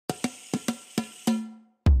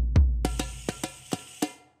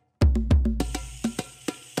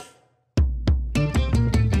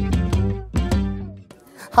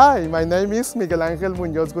Hi, my name is Miguel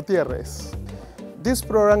Muñoz Gutierrez. This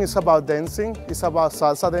program is about dancing. It's about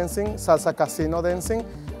salsa dancing, salsa casino dancing.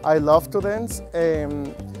 I love to dance,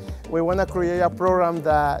 and we want to create a program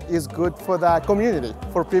that is good for the community,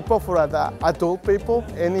 for people, for the adult people,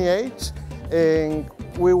 any age, and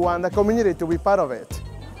we want the community to be part of it.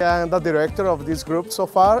 I'm the director of this group so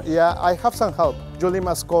far. Yeah, I have some help. Julie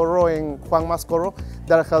Mascoro and Juan Mascoro,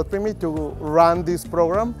 they're helping me to run this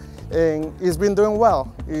program, and it's been doing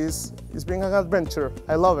well. It's been an adventure.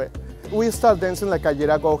 I love it. We started dancing like a year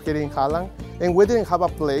ago here in Holland, and we didn't have a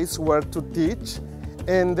place where to teach.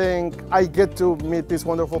 And then I get to meet these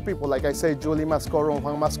wonderful people, like I say, Julie Mascoro and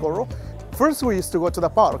Juan Mascoro. First, we used to go to the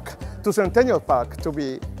park, to Centennial Park, to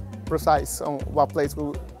be precise on what place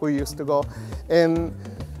we used to go.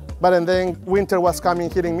 But then winter was coming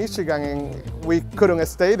here in Michigan, and we couldn't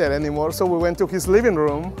stay there anymore, so we went to his living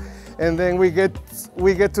room, and then we get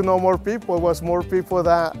to know more people. It was more people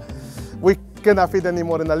that we cannot fit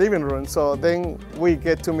anymore in the living room. So then we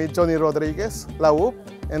get to meet Johnny Rodriguez, LAUP,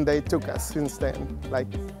 and they took us since then, like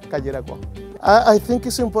a year ago. I think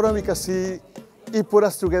it's important because it put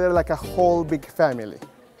us together like a whole big family.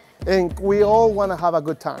 And we all want to have a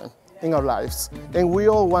good time in our lives, and we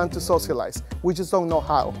all want to socialize. We just don't know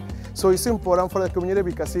how. So it's important for the community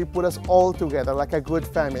because it put us all together like a good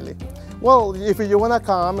family. Well, if you want to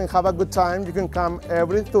come and have a good time, you can come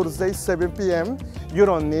every Thursday, 7 p.m. You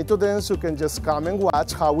don't need to dance, you can just come and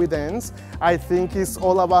watch how we dance. I think it's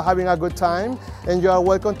all about having a good time, and you are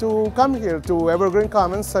welcome to come here to Evergreen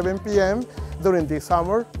Commons, 7 p.m. during this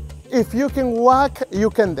summer. If you can walk, you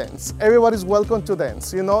can dance. Everybody's welcome to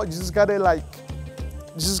dance, you know, you just gotta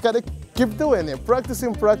keep doing it,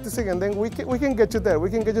 practicing, and then we can get you there.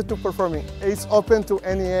 We can get you to performing. It's open to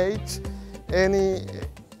any age,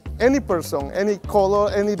 any person, any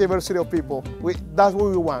color, any diversity of people. That's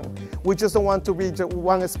what we want. We just don't want to be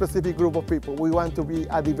one specific group of people. We want to be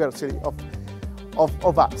a diversity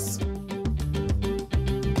of us.